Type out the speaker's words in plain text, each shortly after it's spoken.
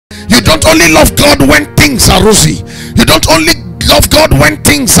don't only love God when things are rosy. You don't only love God when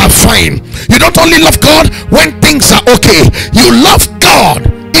things are fine. You don't only love God when things are okay. You love God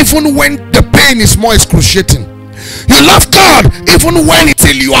even when the pain is more excruciating. You love God even when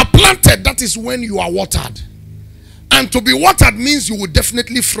till you are planted, that is when you are watered. And to be watered means you will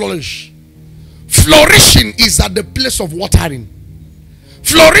definitely flourish. Flourishing is at the place of watering.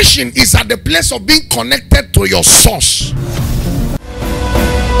 Flourishing is at the place of being connected to your source.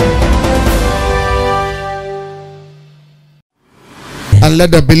 And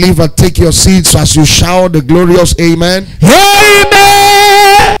let the believer take your seats as you shout the glorious amen.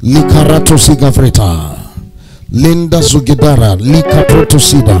 Amen. Likarato sigafreta. Linda Zugidara. Likaproto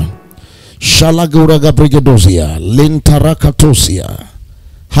sida. Shalaguraga brigadozia. Lintarakatosia.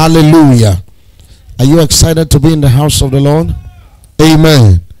 Hallelujah. Are you excited to be in the house of the Lord?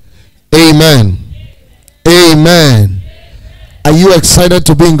 Amen. Amen. Amen. Are you excited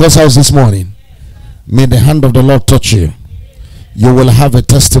to be in God's house this morning? May the hand of the Lord touch you. You will have a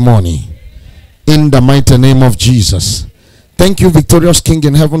testimony in the mighty name of Jesus. Thank you, victorious King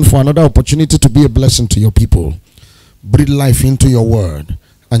in heaven, for another opportunity to be a blessing to your people. Breathe life into your word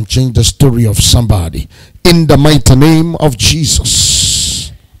and change the story of somebody in the mighty name of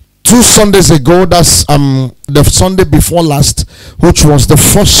Jesus. 2 Sundays ago, that's the Sunday before last, which was the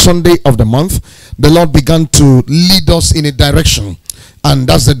first Sunday of the month, the Lord began to lead us in a direction. And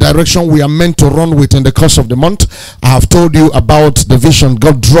that's the direction we are meant to run with in the course of the month. I have told you about the vision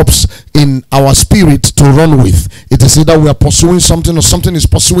God drops in our spirit to run with. It is either we are pursuing something or something is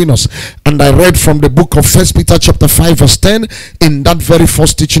pursuing us. And I read from the book of 1 Peter chapter 5 verse 10 in that very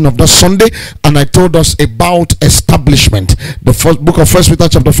first teaching of that Sunday. And I told us about establishment. The first book of 1 Peter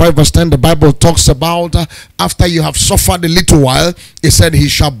chapter 5 verse 10, the Bible talks about after you have suffered a little while, it said he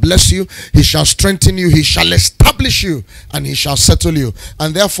shall bless you, he shall strengthen you, he shall establish you, and he shall settle you.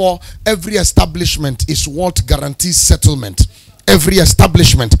 And therefore every establishment is what guarantees settlement. Every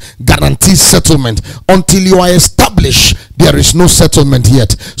establishment guarantees settlement. Until you are established, there is no settlement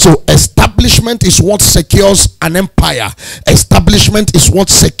yet. So establishment is what secures an empire. Establishment is what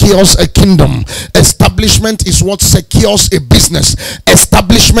secures a kingdom. Establishment is what secures a business.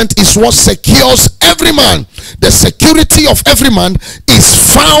 Establishment is what secures every man. The security of every man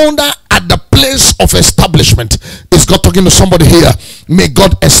is found at the place of establishment. Is God talking to somebody here? May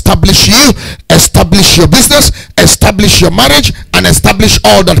God establish you, establish your business, establish your marriage, and establish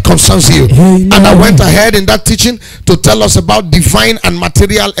all that concerns you. Amen. And I went ahead in that teaching to tell us about divine and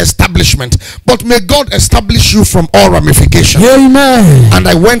material establishment. But may God establish you from all ramifications. Amen. And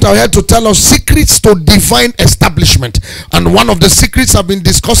I went ahead to tell us secrets to divine establishment. And one of the secrets I've been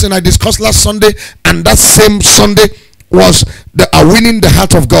discussing, I discussed last Sunday, and that same Sunday was the winning the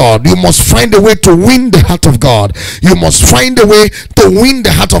heart of God. You must find a way to win the heart of God. You must find a way to win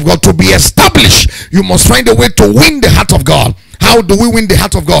the heart of God. To be established, you must find a way to win the heart of God. How do we win the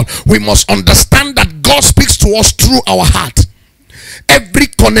heart of God? We must understand that God speaks to us through our heart. Every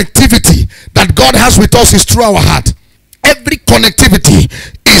connectivity that God has with us is through our heart. Every connectivity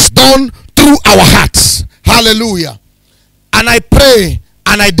is done through our hearts. Hallelujah. And I pray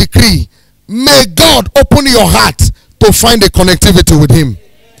and I decree, may God open your heart to find a connectivity with him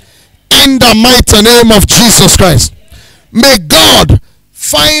in the mighty name of Jesus Christ. May God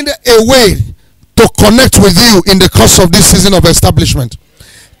find a way to connect with you in the course of this season of establishment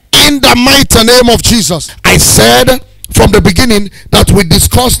in the mighty name of Jesus. I said from the beginning that we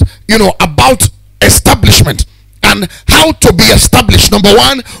discussed about establishment and how to be established. Number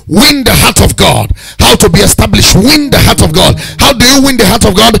one, win the heart of God. How to be established, win the heart of God. How do you win the heart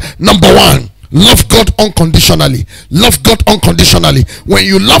of God? Number one, love God unconditionally. Love God unconditionally. When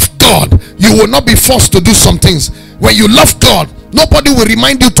you love God, you will not be forced to do some things. When you love God, nobody will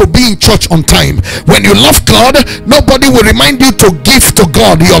remind you to be in church on time. When you love God, nobody will remind you to give to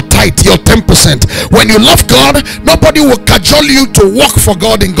God your tithe, your 10%. When you love God, nobody will cajole you to work for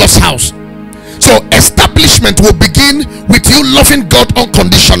God in God's house. So establishment will begin with you loving God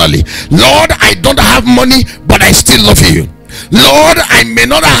unconditionally. Lord, I don't have money, but I still love you. Lord, I may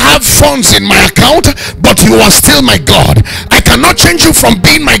not have funds in my account, but you are still my God. I cannot change you from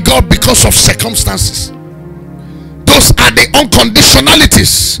being my God because of circumstances. Those are the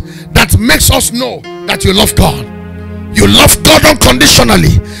unconditionalities that makes us know that you love God. You love God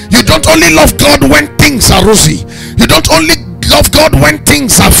unconditionally. You don't only love God when things are rosy. You don't only love God when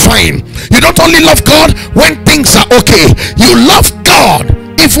things are fine. You don't only love God when things are okay. You love God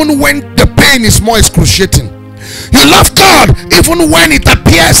even when the pain is more excruciating. You love God even when it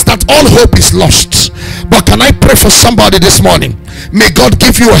appears that all hope is lost. But can I pray for somebody this morning? May God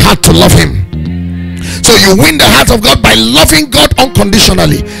give you a heart to love him. So you win the heart of God by loving God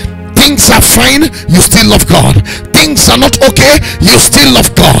unconditionally. Things are fine, you still love God. Things are not okay, you still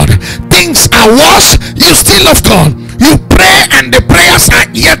love God. Things are worse, you still love God. You pray and the prayers are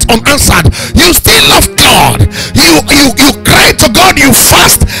yet unanswered, you still love God. You cry to God, you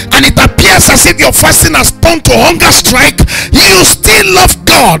fast, and it appears as if your fasting has turned to hunger strike, you still love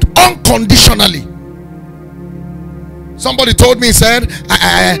God unconditionally. Somebody told me, he said,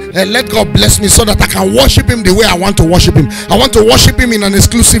 let God bless me so that I can worship him the way I want to worship him. I want to worship him in an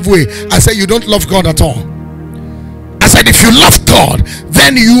exclusive way. I said, you don't love God at all. I said, if you love God,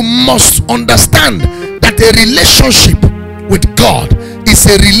 then you must understand that a relationship with God is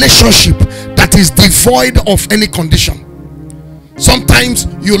a relationship that is devoid of any condition. Sometimes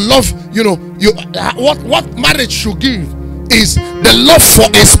you love, what marriage should give is the love for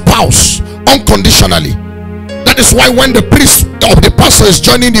a spouse unconditionally. That is why when the priest or the pastor is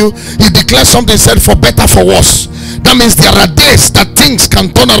joining you, he declares something, said, for better, for worse. That means there are days that things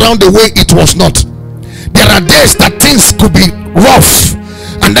can turn around the way it was not. There are days that things could be rough,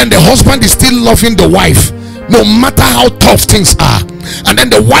 and then the husband is still loving the wife no matter how tough things are, and then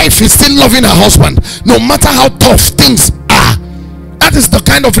the wife is still loving her husband no matter how tough things are. That is the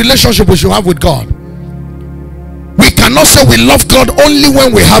kind of relationship we should have with God. We cannot say we love God only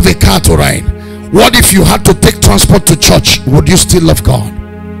when we have a car to ride. What if you had to take transport to church? Would you still love God?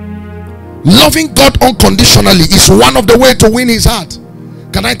 Loving God unconditionally is one of the ways to win his heart.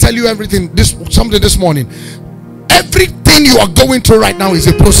 Can I tell you something this morning? Everything you are going through right now is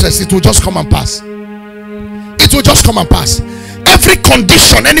a process. It will just come and pass. It will just come and pass. Every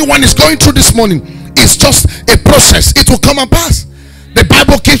condition anyone is going through this morning is just a process. It will come and pass. The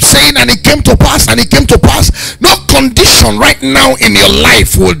Bible keeps saying, and it came to pass, and it came to pass. No condition right now in your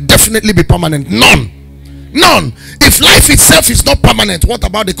life will definitely be permanent. None. If life itself is not permanent, what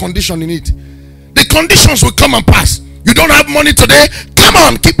about the condition in it? The conditions will come and pass. You don't have money today, come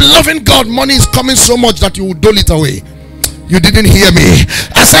on, keep loving God. Money is coming so much that you will dole it away. You didn't hear me.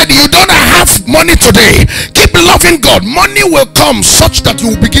 I said you don't have money today, keep loving God. Money will come such that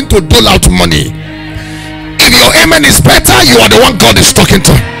you will begin to dole out money. If your amen is better, you are the one God is talking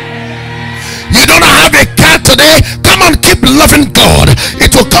to. You don't have a car today, come on, keep loving God.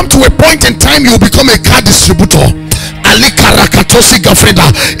 It will come to a point in time you will become a car distributor.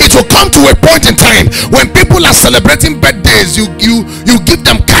 It will come to a point in time when people are celebrating birthdays, you give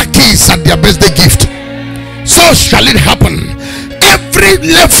them car keys at their birthday gift. So shall it happen. Every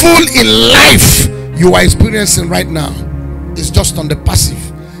level in life you are experiencing right now is just on the passive.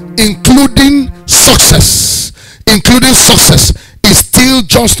 Including success is still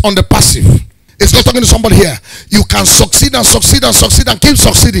just on the passive. It's not talking to somebody here. You can succeed and succeed and succeed and keep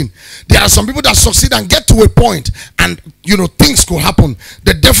succeeding. There are some people that succeed and get to a point, and things could happen.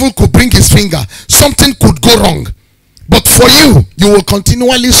 The devil could bring his finger, something could go wrong, but for you will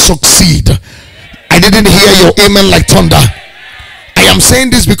continually succeed. I didn't hear your amen like thunder. I am saying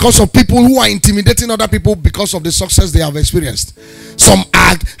this because of people who are intimidating other people because of the success they have experienced. Some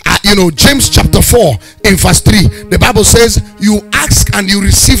are James chapter 4 in verse 3, the Bible says, you ask and you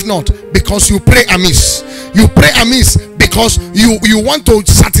receive not because you pray amiss. You pray amiss because you want to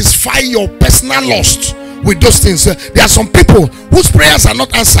satisfy your personal lust with those things. There are some people whose prayers are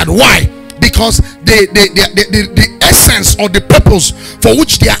not answered. Why? Because the essence or the purpose for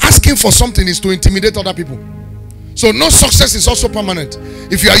which they are asking for something is to intimidate other people. So no success is also permanent.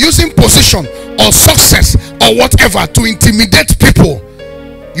 If you are using position or success or whatever to intimidate people,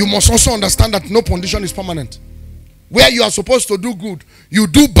 you must also understand that no condition is permanent. Where you are supposed to do good, you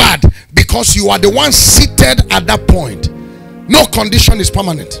do bad because you are the one seated at that point. No condition is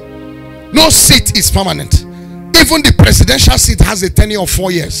permanent. No seat is permanent. Even the presidential seat has a tenure of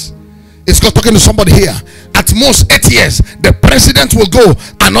 4 years. It's God talking to somebody here. At most 8 years, the president will go,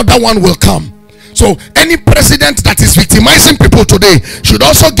 another one will come. So any president that is victimizing people today should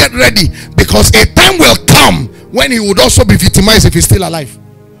also get ready, because a time will come when he would also be victimized if he's still alive.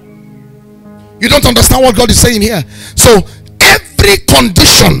 You don't understand what God is saying here. So every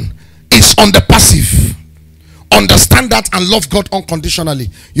condition is on the passive. Understand that and love God unconditionally.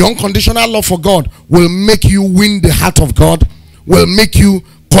 Your unconditional love for God will make you win the heart of God, will make you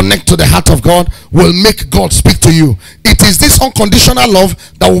connect to the heart of God, will make God speak to you. It is this unconditional love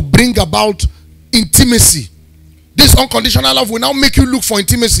that will bring about intimacy. This unconditional love will now make you look for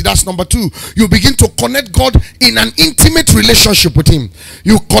intimacy. That's number 2. You begin to connect God in an intimate relationship with him.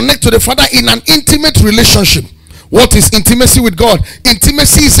 You connect to the Father in an intimate relationship. What is intimacy with God?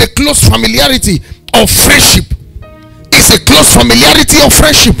 Intimacy is a close familiarity of friendship. is a close familiarity of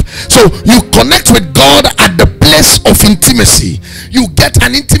friendship. So you connect with God at the place of intimacy. You get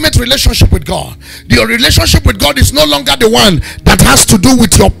an intimate relationship with God. Your relationship with God is no longer the one that has to do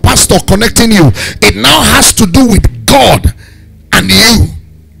with your pastor connecting you. It now has to do with God and you.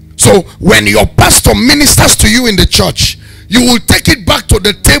 So when your pastor ministers to you in the church, you will take it back to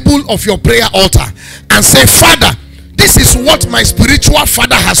the table of your prayer altar and say, Father, this is what my spiritual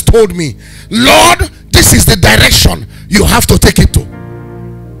father has told me. Lord, this is the direction you have to take it to.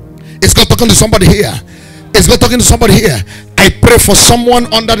 Is God talking to somebody here? Is God talking to somebody here? I pray for someone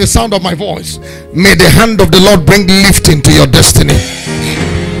under the sound of my voice. May the hand of the Lord bring lifting to your destiny.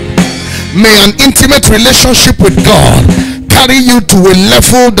 May an intimate relationship with God carry you to a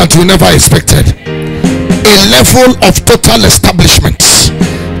level that you never expected. A level of total establishment.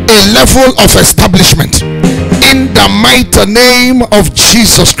 A level of establishment. In the mighty name of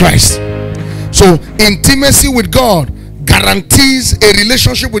Jesus Christ. So intimacy with God guarantees a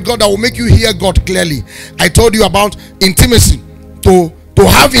relationship with God that will make you hear God clearly. I told you about intimacy. To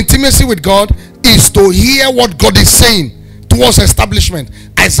have intimacy with God is to hear what God is saying towards establishment.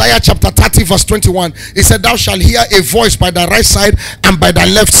 Isaiah chapter 30 verse 21, it said, thou shalt hear a voice by thy right side and by thy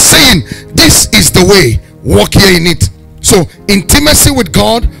left, saying, this is the way, walk ye in it. So intimacy with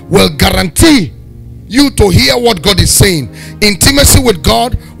God will guarantee you to hear what God is saying. Intimacy with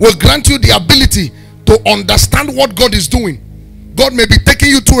God will grant you the ability to understand what God is doing. God may be taking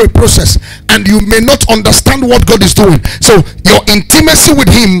you through a process and you may not understand what God is doing. So your intimacy with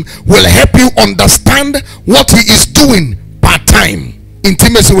him will help you understand what he is doing part time.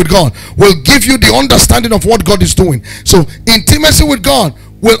 Intimacy with God will give you the understanding of what God is doing. So intimacy with God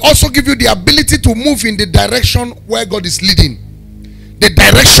will also give you the ability to move in the direction where God is leading. The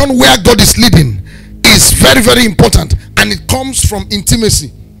direction where God is leading is very, very important, and it comes from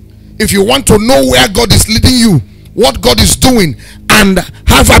intimacy. If you want to know where God is leading you, what God is doing, and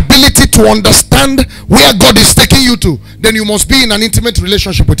have ability to understand where God is taking you to, then you must be in an intimate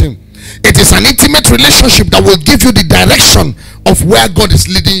relationship with him. It is an intimate relationship that will give you the direction of where God is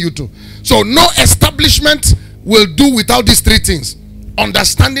leading you to. So no establishment will do without these three things: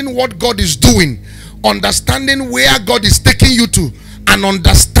 understanding what God is doing, understanding where God is taking you to, and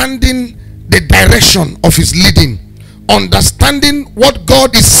understanding the direction of his leading. Understanding what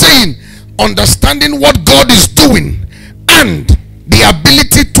God is saying, understanding what God is doing, and the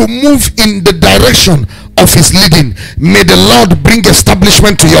ability to move in the direction of his leading. May the Lord bring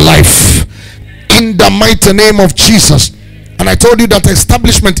establishment to your life in the mighty name of Jesus. And I told you that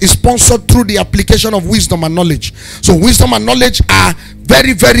establishment is sponsored through the application of wisdom and knowledge. So wisdom and knowledge are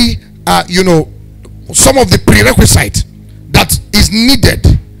very, very some of the prerequisites that is needed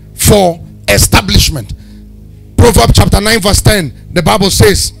for establishment. Proverbs chapter 9 verse 10, the Bible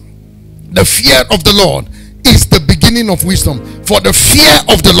says, the fear of the Lord is the beginning of wisdom. For the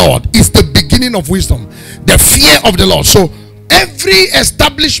fear of the Lord is the beginning of wisdom. The fear of the Lord. So every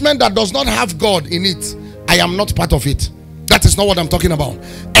establishment that does not have God in it, I am not part of it. That is not what I'm talking about.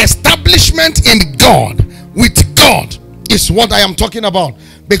 Establishment in God, with God, is what I am talking about.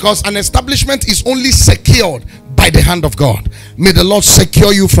 Because an establishment is only secured by the hand of God. May the Lord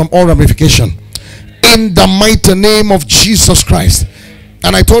secure you from all ramification in the mighty name of Jesus Christ.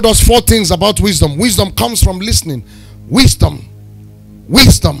 And I told us 4 things about wisdom. Wisdom comes from listening. Wisdom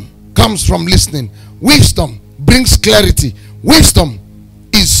comes from listening. Wisdom brings clarity. Wisdom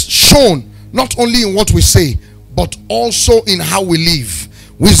is shown not only in what we say, but also in how we live.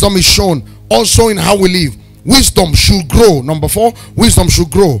 Wisdom is shown also in how we live. Wisdom should grow. Number 4, wisdom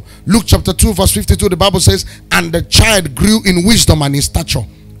should grow. Luke chapter 2 verse 52, the Bible says, and the child grew in wisdom and in stature.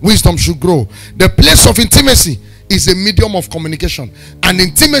 Wisdom should grow. The place of intimacy is a medium of communication, and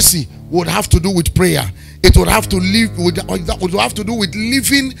intimacy would have to do with prayer. It would have to live with, it would have to do with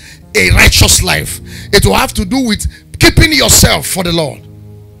living a righteous life. It will have to do with keeping yourself for the Lord.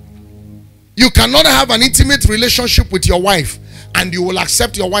 You cannot have an intimate relationship with your wife and you will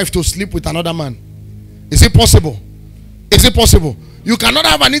accept your wife to sleep with another man. Is it possible? Is it possible? You cannot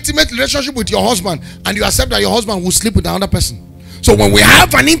have an intimate relationship with your husband and you accept that your husband will sleep with another person. So when we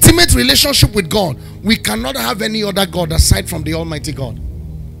have an intimate relationship with God, we cannot have any other God aside from the Almighty God.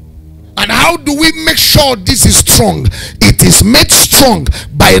 And how do we make sure this is strong? It is made strong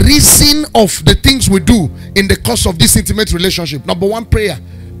by reason of the things we do in the course of this intimate relationship. Number 1, prayer.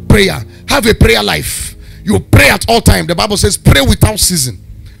 Prayer. Have a prayer life. You pray at all times. The Bible says pray without ceasing.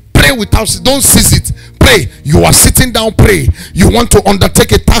 Pray without ceasing. Don't cease it. Pray. You are sitting down, pray. You want to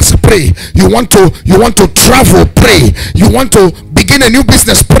undertake a task, pray. You want to travel, pray. You want to begin a new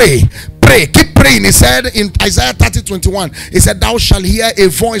business, pray. Pray. Keep praying, he said in Isaiah 30:21, he said, thou shalt hear a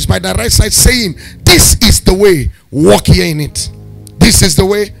voice by the right side saying, this is the way, walk ye in it. This is the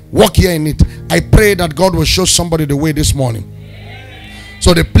way, walk ye in it. I pray that God will show somebody the way this morning.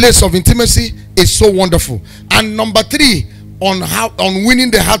 So the place of intimacy is so wonderful. And number 3 on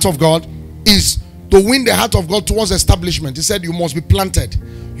winning the heart of God is to win the heart of God towards establishment. He said you must be planted.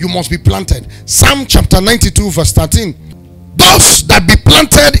 You must be planted. Psalm chapter 92 verse 13. Those that be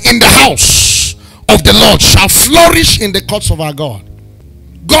planted in the house of the Lord shall flourish in the courts of our God.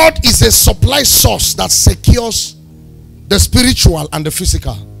 God is a supply source that secures the spiritual and the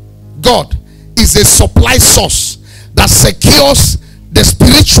physical. God is a supply source that secures the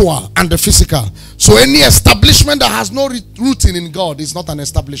spiritual and the physical. So any establishment that has no rooting in God is not an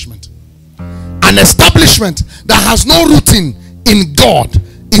establishment. An establishment that has no rooting in God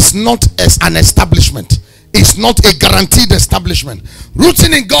is not an establishment. It's not a guaranteed establishment.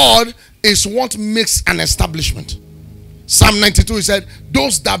 Rooting in God is what makes an establishment. Psalm 92, he said,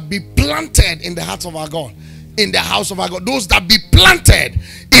 those that be planted in the heart of our God, in the house of our God, those that be planted.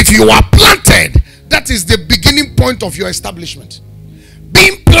 If you are planted, that is the beginning point of your establishment.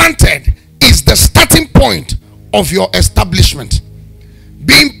 Being planted is the starting point of your establishment.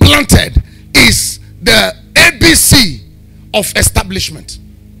 Being planted is the ABC of establishment.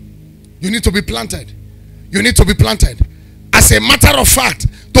 You need to be planted. You need to be planted. As a matter of fact,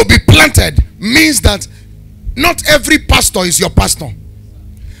 to be planted means that not every pastor is your pastor.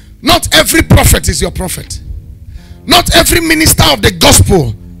 Not every prophet is your prophet. Not every minister of the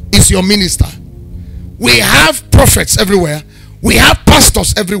gospel is your minister. We have prophets everywhere. We have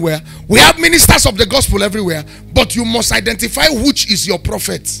pastors everywhere. We have ministers of the gospel everywhere. But you must identify which is your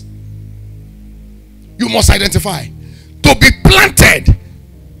prophet. You must identify. To be planted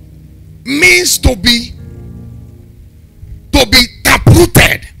means to be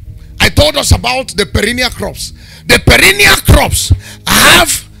taprooted. I told us about the perennial crops. The perennial crops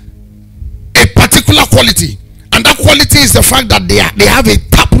have a particular quality, and that quality is the fact that they have a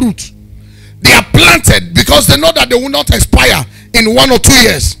taproot. They are planted because they know that they will not expire in 1 or 2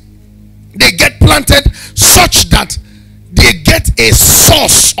 years. They get planted such that they get a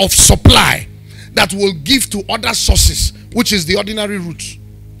source of supply that will give to other sources, which is the ordinary root.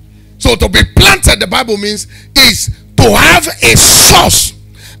 So to be planted, the Bible means, is to have a source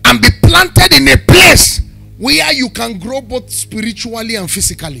and be planted in a place where you can grow both spiritually and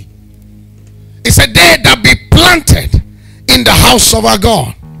physically. It said, they that be planted in the house of our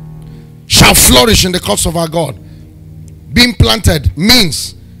God shall flourish in the courts of our God. Being planted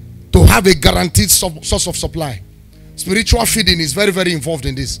means to have a guaranteed source of supply. Spiritual feeding is very, very involved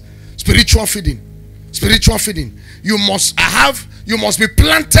in this. Spiritual feeding. Spiritual feeding. You must be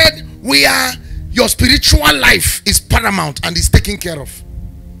planted where your spiritual life is paramount and is taken care of.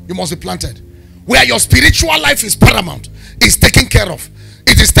 You must be planted where your spiritual life is paramount, is taken care of.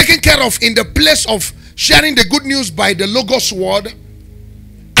 It is taken care of in the place of sharing the good news by the Logos word,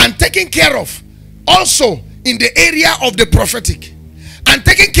 and taken care of also in the area of the prophetic, and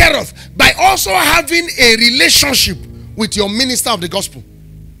taken care of by also having a relationship with your minister of the gospel.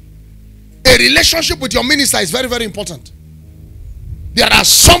 A relationship with your minister is very, very important. There are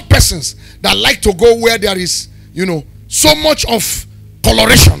some persons that like to go where there is, so much of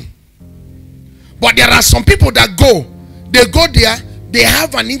coloration. But there are some people that they go there, they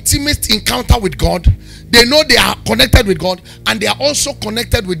have an intimate encounter with God. They know they are connected with God, and they are also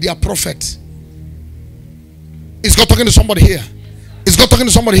connected with their prophet. Is God talking to somebody here? Is God talking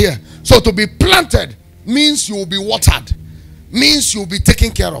to somebody here? So to be planted means you will be watered, means you will be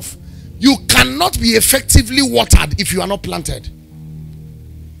taken care of. You cannot be effectively watered if you are not planted.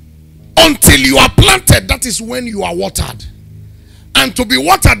 Until you are planted, that is when you are watered. And to be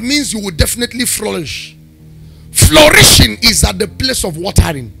watered means you will definitely flourish. Flourishing is at the place of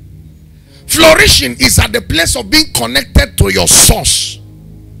watering. Flourishing is at the place of being connected to your source.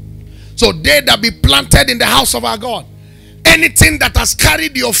 So they that be planted in the house of our God, anything that has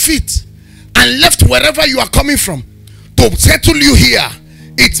carried your feet and left wherever you are coming from to settle you here,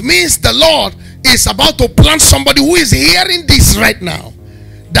 it means the Lord is about to plant somebody who is hearing this right now,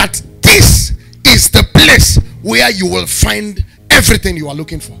 that this is the place where you will find everything you are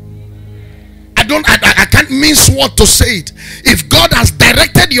looking for. I can't mince what to say it. If God has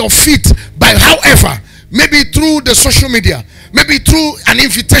directed your feet by however, maybe through the social media, maybe through an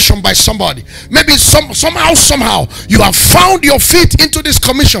invitation by somebody, maybe somehow you have found your feet into this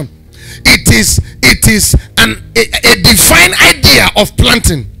commission, it is a divine idea of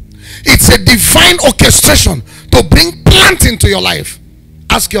planting. It's a divine orchestration to bring planting to your life.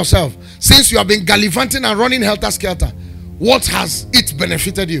 Ask yourself, since you have been gallivanting and running helter-skelter, what has it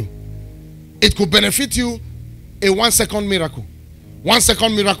benefited you? It could benefit you a 1 second miracle. 1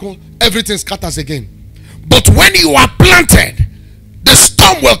 second miracle, everything scatters again. But when you are planted, the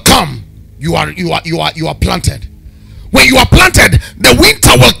storm will come. You are planted. When you are planted, the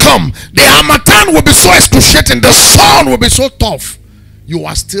winter will come. The harmattan will be so excruciating. The sun will be so tough. You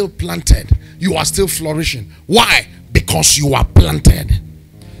are still planted. You are still flourishing. Why? Because you are planted.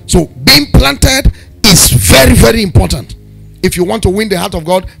 So being planted is very, very important. If you want to win the heart of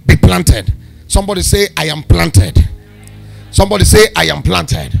God, be planted. Somebody say, I am planted. Somebody say, I am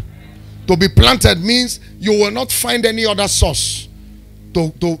planted. To be planted means you will not find any other source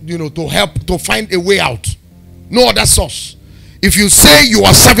to help to find a way out. No other source. If you say you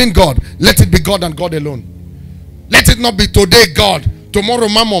are serving God, let it be God and God alone. Let it not be today God, tomorrow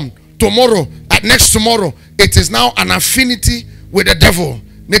Mammon, tomorrow, next tomorrow. It is now an affinity with the devil.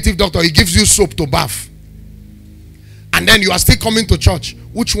 Native doctor, he gives you soap to bath. And then you are still coming to church.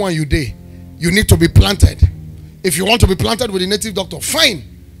 Which one you did? You need to be planted. If you want to be planted with the native doctor, fine.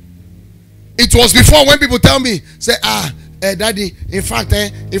 It was before when people tell me, say, daddy, in fact,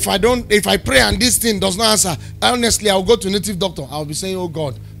 if I pray and this thing does not answer, honestly, I'll go to native doctor. I'll be saying, oh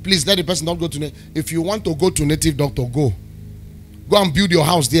God, please let the person not go to native. If you want to go to native doctor, go and build your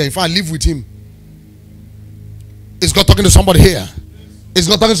house there. In fact, live with him. Is God talking to somebody here? Is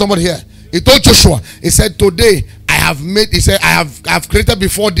God talking to somebody here? He told Joshua, he said, today I have made, he said, I have created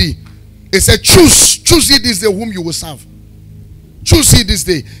before thee. He said, choose ye this day whom you will serve. Choose ye this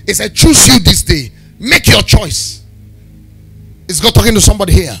day. He said, choose you this day. Make your choice. Is God talking to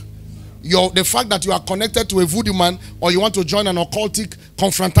somebody here? The fact that you are connected to a voodoo man or you want to join an occultic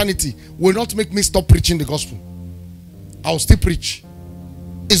confraternity will not make me stop preaching the gospel. I will still preach.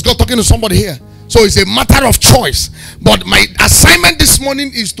 Is God talking to somebody here? So it's a matter of choice. But my assignment this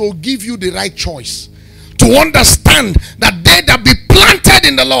morning is to give you the right choice. To understand that they that be planted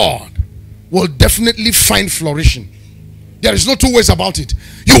in the Lord will definitely find flourishing. There is no two ways about it.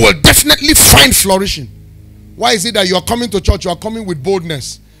 You will definitely find flourishing. Why is it that you are coming to church, you are coming with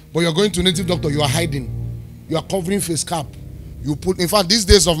boldness, but you are going to native doctor, you are hiding. You are covering face cap. You put, in fact, these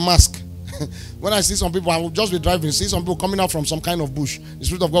days of mask, when I see some people, I will just be driving, see some people coming out from some kind of bush. The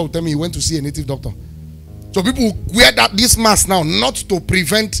Spirit of God will tell me he went to see a native doctor. So people wear this mask now, not to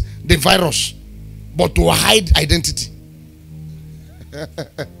prevent the virus, but to hide identity.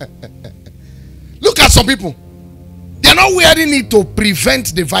 Look at some people. They are not wearing it to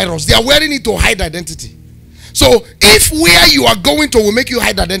prevent the virus. They are wearing it to hide identity. So if where you are going to will make you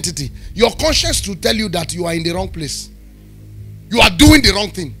hide identity, your conscience will tell you that you are in the wrong place. You are doing the wrong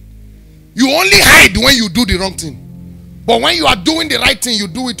thing. You only hide when you do the wrong thing. But when you are doing the right thing, you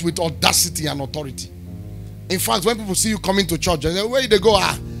do it with audacity and authority. In fact, when people see you coming to church, they say, where they go?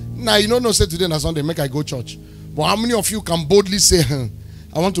 Nah, you don't know, say today and Sunday, make I go church. But how many of you can boldly say,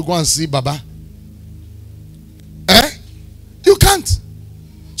 I want to go and see Baba? You can't.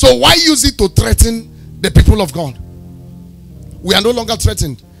 So why use it to threaten the people of God? We are no longer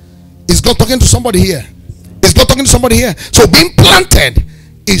threatened. Is God talking to somebody here? Is God talking to somebody here? So being planted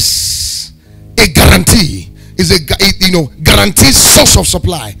is a guarantee. Is a guaranteed source of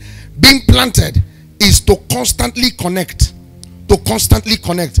supply. Being planted is to constantly connect. To constantly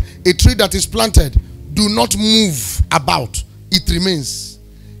connect. A tree that is planted do not move about. It remains.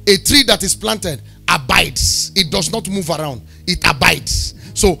 A tree that is planted abides. It does not move around. It abides.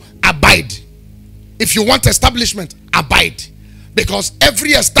 So abide. If you want establishment, abide. Because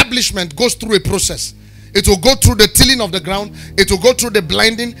every establishment goes through a process. It will go through the tilling of the ground. It will go through the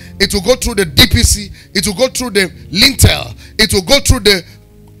blinding. It will go through the DPC. It will go through the lintel. It will go through the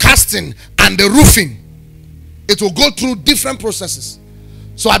casting and the roofing. It will go through different processes.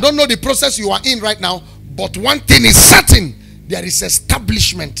 So I don't know the process you are in right now, but one thing is certain. There is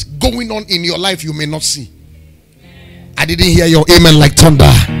establishment going on in your life you may not see. I didn't hear your amen like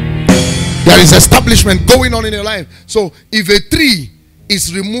thunder. There is establishment going on in your life. So if a tree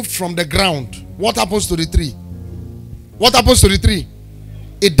is removed from the ground, what happens to the tree? What happens to the tree?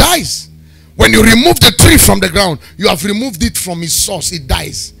 It dies. When you remove the tree from the ground, you have removed it from its source. It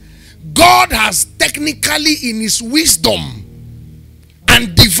dies. God has technically, in his wisdom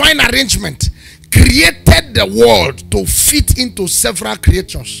and divine arrangement, created the world to fit into several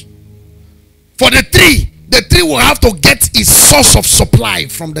creatures. For the tree will have to get its source of supply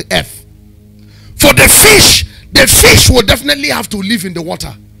from the earth. For the fish will definitely have to live in the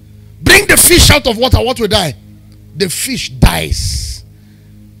water. Bring the fish out of water, what will die? The fish dies.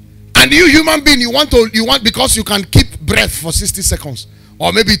 And you human being, you want because you can keep breath for 60 seconds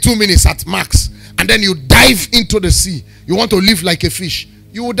or maybe 2 minutes at max, and then you dive into the sea. You want to live like a fish,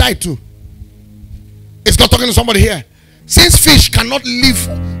 you will die too. Is God talking to somebody here? Since fish cannot live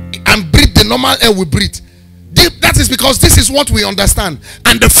and breathe the normal air we breathe, that is because this is what we understand.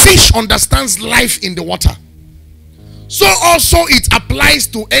 And the fish understands life in the water. So also it applies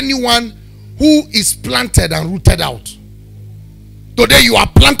to anyone who is planted and rooted out. Today you are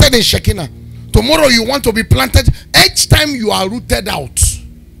planted in Shekinah. Tomorrow you want to be planted. Each time you are rooted out.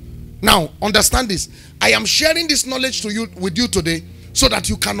 Now understand this. I am sharing this knowledge with you today so that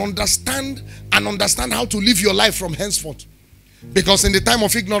you can understand how to live your life from henceforth. Because in the time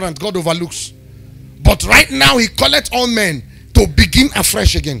of ignorance, God overlooks. But right now he calleth all men to begin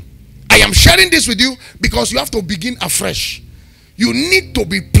afresh again. I am sharing this with you because you have to begin afresh. You need to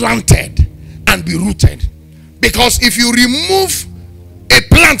be planted and be rooted. Because if you remove a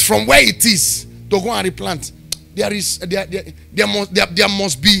plant from where it is to go and replant, there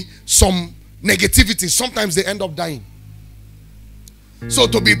must be some negativity. Sometimes they end up dying. So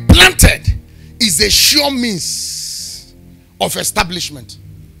to be planted is a sure means of establishment.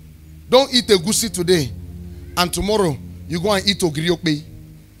 Don't eat a goosey today and tomorrow you go and eat ogriokbe.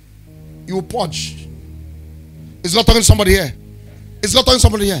 You will purge. Is God talking to somebody here? Is God talking to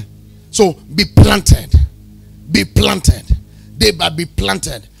somebody here? So be planted. Be planted. They be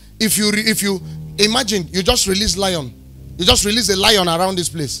planted. If you imagine you just release lion. You just release a lion around this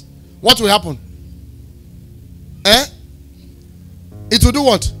place. What will happen? It will do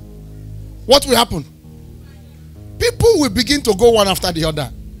what? What will happen? People will begin to go one after the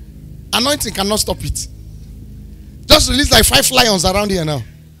other. Anointing cannot stop it. Just release like 5 lions around here now.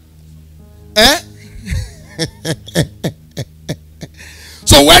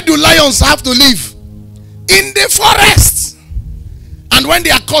 So where do lions have to live? In the forest. And when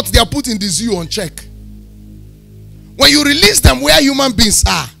they are caught, they are put in the zoo on check. When you release them where human beings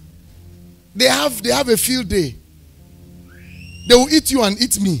are, they have a field day. They will eat you and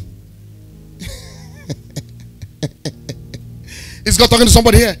eat me. Is God talking to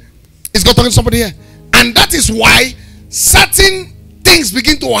somebody here? Is God talking to somebody here? And that is why certain things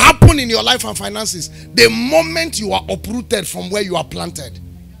begin to happen in your life and finances the moment you are uprooted from where you are planted.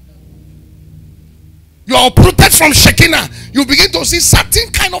 You are uprooted from Shekinah. You begin to see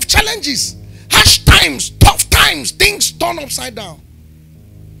certain kind of challenges, harsh times, tough times, things turn upside down.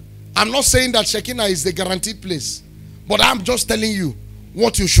 I'm not saying that Shekinah is the guaranteed place, but I'm just telling you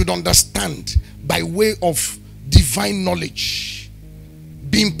what you should understand by way of divine knowledge.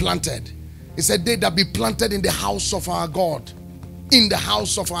 Being planted. He said, they that be planted in the house of our God. In the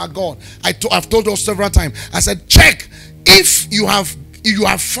house of our God. I've told us several times. I said, check if you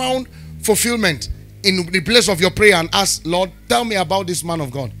have found fulfillment in the place of your prayer and ask, Lord, tell me about this man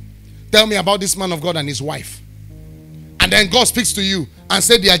of God. Tell me about this man of God and his wife. And then God speaks to you and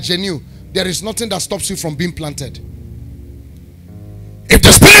said they are genuine. There is nothing that stops you from being planted. If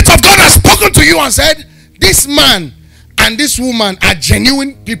the Spirit of God has spoken to you and said, this man and this woman are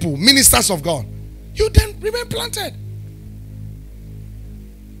genuine people, ministers of God, you then remain planted.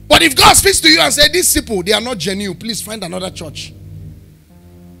 But if God speaks to you and says, these people, they are not genuine, please find another church.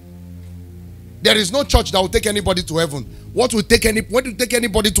 There is no church that will take anybody to heaven. What will take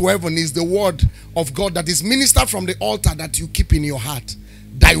anybody to heaven is the word of God that is ministered from the altar that you keep in your heart.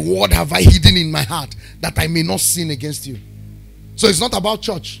 Thy word have I hidden in my heart, that I may not sin against you. So it's not about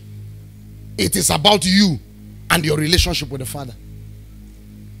church. It is about you and your relationship with the Father.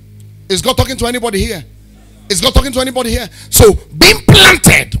 Is God talking to anybody here? Is God talking to anybody here? So being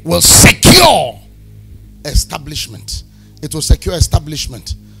planted will secure establishment. It will secure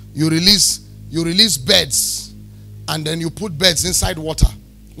establishment. You release beds and then you put beds inside water.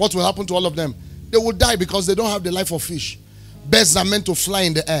 What will happen to all of them? They will die because they don't have the life of fish. Birds are meant to fly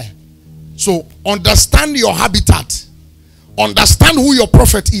in the air. So understand your habitat. Understand who your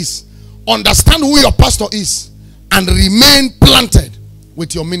prophet is. Understand who your pastor is. And remain planted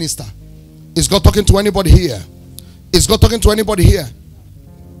with your minister. Is God talking to anybody here? Is God talking to anybody here?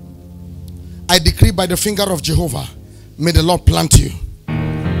 I decree by the finger of Jehovah, may the Lord plant you.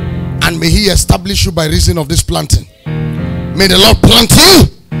 And may he establish you by reason of this planting. May the Lord plant you.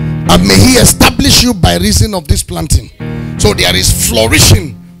 And may he establish you by reason of this planting. So there is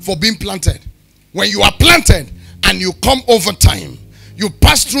flourishing for being planted. When you are planted and you come over time, you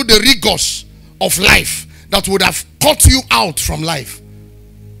pass through the rigors of life that would have cut you out from life.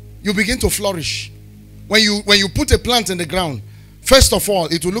 You begin to flourish. When you put a plant in the ground, first of all,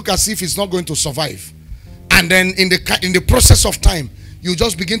 it will look as if it's not going to survive. And then in the process of time, you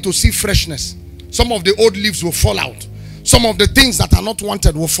just begin to see freshness. Some of the old leaves will fall out. Some of the things that are not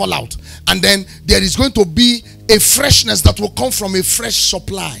wanted will fall out. And then there is going to be a freshness that will come from a fresh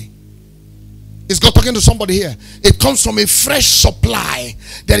supply. Is God talking to somebody here? It comes from a fresh supply.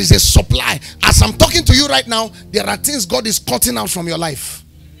 There is a supply. As I'm talking to you right now, there are things God is cutting out from your life.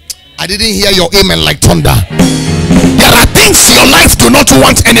 I didn't hear your amen like thunder. There are things your life do not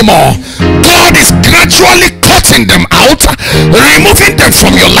want anymore. God is gradually cutting them out, removing them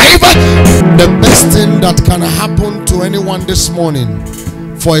from your life. The best thing that can happen to anyone this morning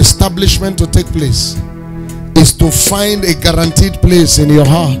for establishment to take place is to find a guaranteed place in your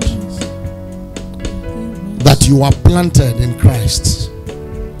heart that you are planted in Christ,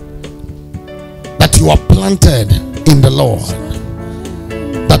 that you are planted in the Lord,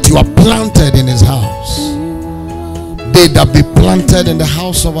 that you are planted in his house. They that be planted in the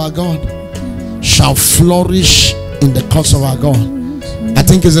house of our God shall flourish in the cause of our God. I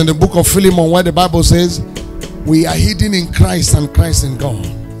think it's in the book of Philemon where the Bible says we are hidden in Christ and Christ in God.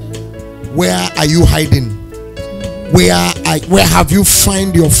 Where are you hiding? Where have you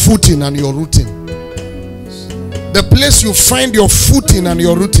find your footing and your rooting? The place you find your footing and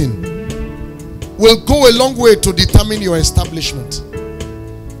your rooting will go a long way to determine your establishment.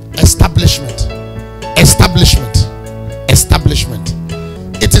 Establishment.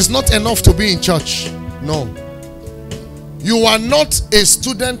 It is not enough to be in church. No. You are not a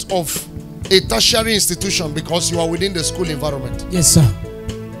student of a tertiary institution because you are within the school environment. Yes, sir.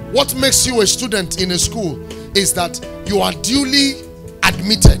 What makes you a student in a school is that you are duly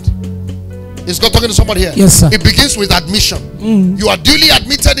admitted. Is God talking to somebody here? Yes, sir. It begins with admission. You are duly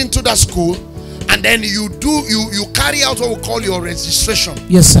admitted into that school, and then you carry out what we call your registration.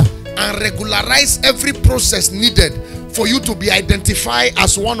 Yes, sir. And regularize every process needed for you to be identified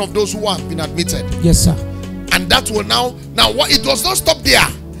as one of those who have been admitted. Yes, sir. And that will now what it does not stop there.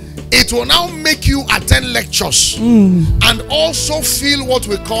 It will now make you attend lectures and also feel what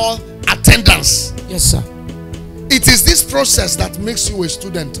we call attendance. Yes, sir. It is this process that makes you a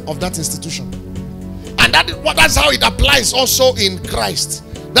student of that institution. And that's how it applies also in Christ.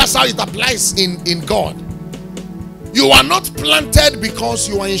 That's how it applies in God. You are not planted because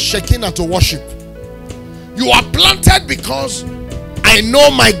you are in Shekinah to worship. You are planted because I know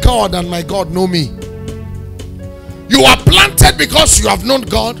my God and my God know me. You are planted because you have known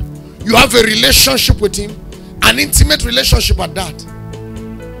God. You have a relationship with him, an intimate relationship at that.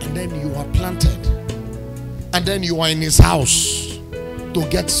 And then you are planted. And then you are in his house to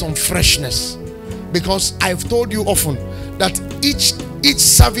get some freshness. Because I've told you often that each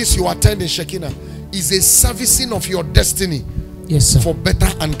service you attend in Shekinah is a servicing of your destiny. Yes, sir. For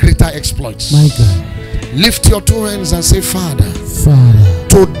better and greater exploits. My God. Lift your two hands and say, Father,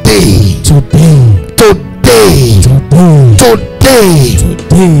 today,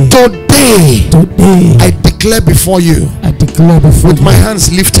 I declare before you, with my hands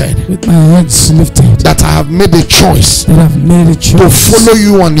lifted, that I have made a choice, to follow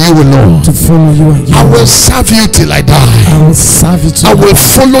you and you alone. I will serve you till I die. I will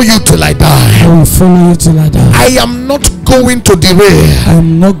follow you till I die. I am not going to derail.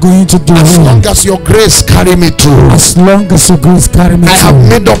 As long as your grace carry me through. I have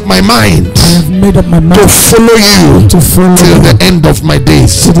made up my mind to follow you till the end of my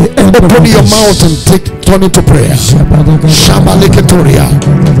days. Open your mouth and turn it to prayer. Shabaleketoria.